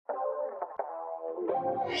Hey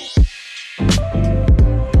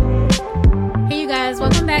you guys,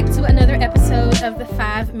 welcome back to another episode of the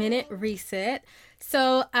 5-Minute Reset.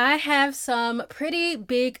 So I have some pretty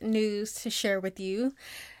big news to share with you.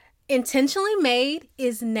 Intentionally Made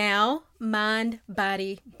is now Mind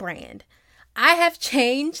Body Brand. I have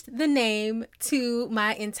changed the name to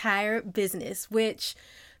my entire business, which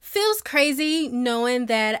feels crazy knowing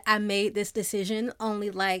that I made this decision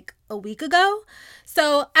only like a week ago.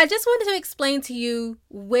 So I just wanted to explain to you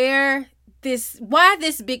why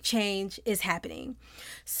this big change is happening.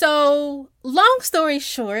 So, long story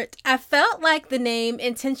short, I felt like the name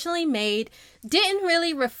Intentionally Made didn't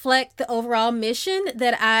really reflect the overall mission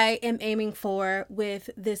that I am aiming for with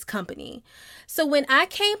this company. So when I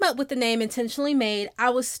came up with the name Intentionally Made, I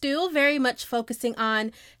was still very much focusing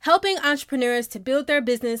on helping entrepreneurs to build their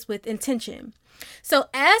business with intention. So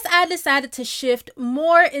as I decided to shift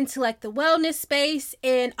more into like the wellness space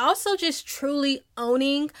and also just truly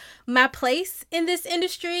owning my place in this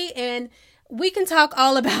industry, and we can talk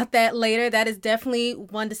all about that later. That is definitely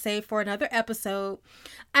one to save for another episode.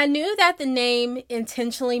 I knew that the name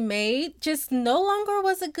Intentionally Made just no longer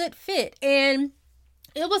was a good fit. And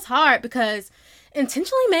it was hard because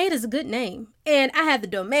Intentionally Made is a good name. And I had the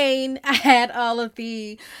domain. I had all of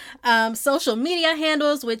the social media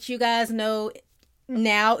handles, which you guys know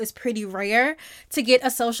now is pretty rare to get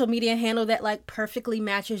a social media handle that like perfectly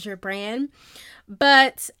matches your brand.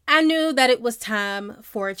 But I knew that it was time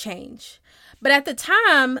for a change. But at the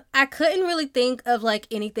time, I couldn't really think of like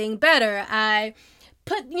anything better. I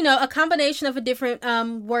put, a combination of a different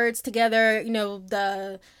words together,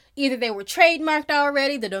 either they were trademarked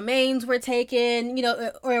already, the domains were taken,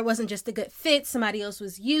 or it wasn't just a good fit. Somebody else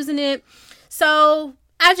was using it. So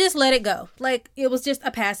I just let it go. Like it was just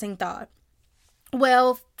a passing thought.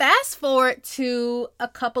 Well, fast forward to a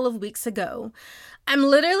couple of weeks ago. I'm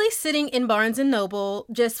literally sitting in Barnes & Noble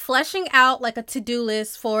just fleshing out like a to-do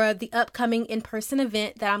list for the upcoming in-person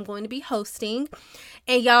event that I'm going to be hosting.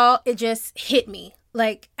 And y'all, it just hit me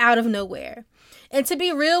like out of nowhere. And to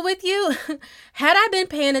be real with you, had I been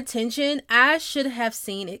paying attention, I should have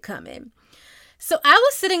seen it coming. So I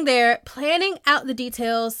was sitting there planning out the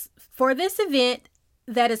details for this event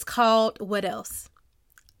that is called what else?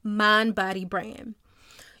 Mind Body Brand.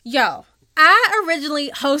 Y'all, I originally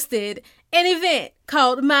hosted an event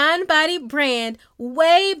called Mind Body Brand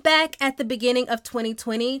way back at the beginning of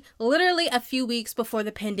 2020, literally a few weeks before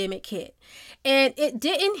the pandemic hit. And it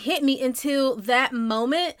didn't hit me until that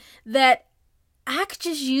moment that I could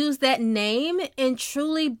just use that name and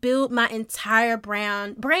truly build my entire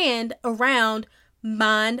brand around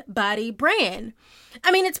Mind Body Brand.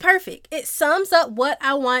 I mean, it's perfect. It sums up what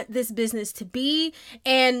I want this business to be.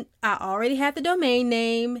 And I already had the domain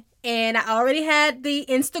name and I already had the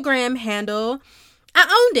Instagram handle.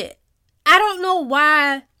 I owned it. I don't know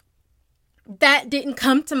why that didn't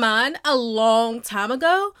come to mind a long time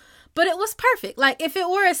ago, but it was perfect. Like if it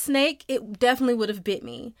were a snake, it definitely would have bit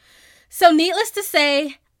me. So needless to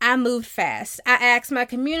say, I moved fast. I asked my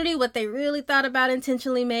community what they really thought about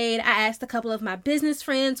Intentionally Made. I asked a couple of my business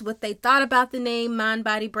friends what they thought about the name Mind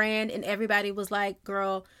Body Brand, and everybody was like,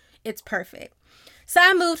 girl, it's perfect. So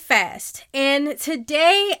I moved fast. And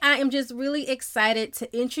today I am just really excited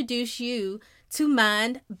to introduce you to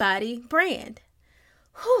Mind Body Brand.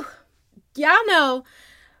 Whew. Y'all know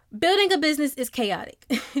building a business is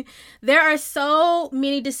chaotic. There are so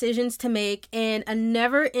many decisions to make and a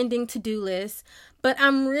never-ending to-do list. But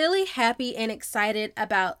I'm really happy and excited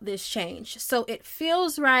about this change. So it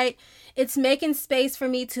feels right. It's making space for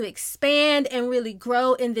me to expand and really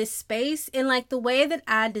grow in this space in like the way that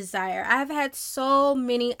I desire. I've had so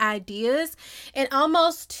many ideas, and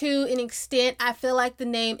almost to an extent, I feel like the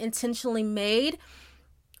name Intentionally Made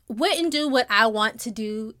wouldn't do what I want to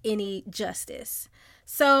do any justice.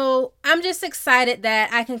 So I'm just excited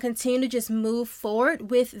that I can continue to just move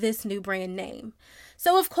forward with this new brand name.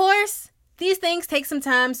 So of course, these things take some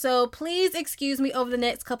time, so please excuse me over the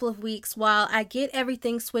next couple of weeks while I get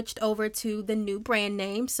everything switched over to the new brand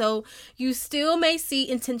name. So you still may see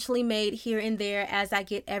Intentionally Made here and there as I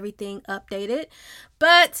get everything updated.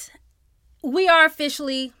 But we are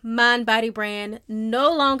officially Mind Body Brand,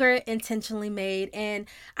 no longer Intentionally Made. And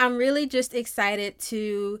I'm really just excited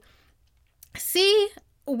to see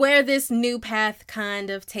where this new path kind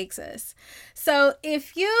of takes us. So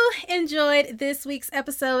if you enjoyed this week's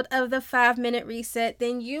episode of the 5-Minute Reset,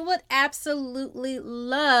 then you would absolutely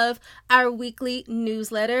love our weekly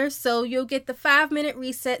newsletter. So you'll get the 5-Minute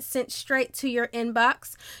Reset sent straight to your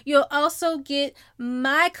inbox. You'll also get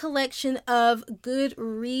my collection of good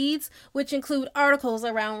reads, which include articles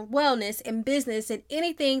around wellness and business and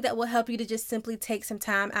anything that will help you to just simply take some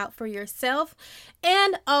time out for yourself,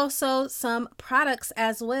 and also some products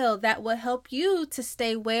as well that will help you to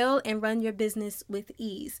stay well and run your business with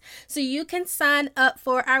ease. So you can sign up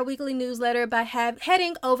for our weekly newsletter by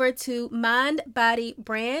heading over to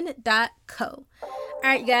mindbodybrand.co. All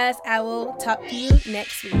right, guys, I will talk to you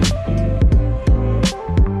next week.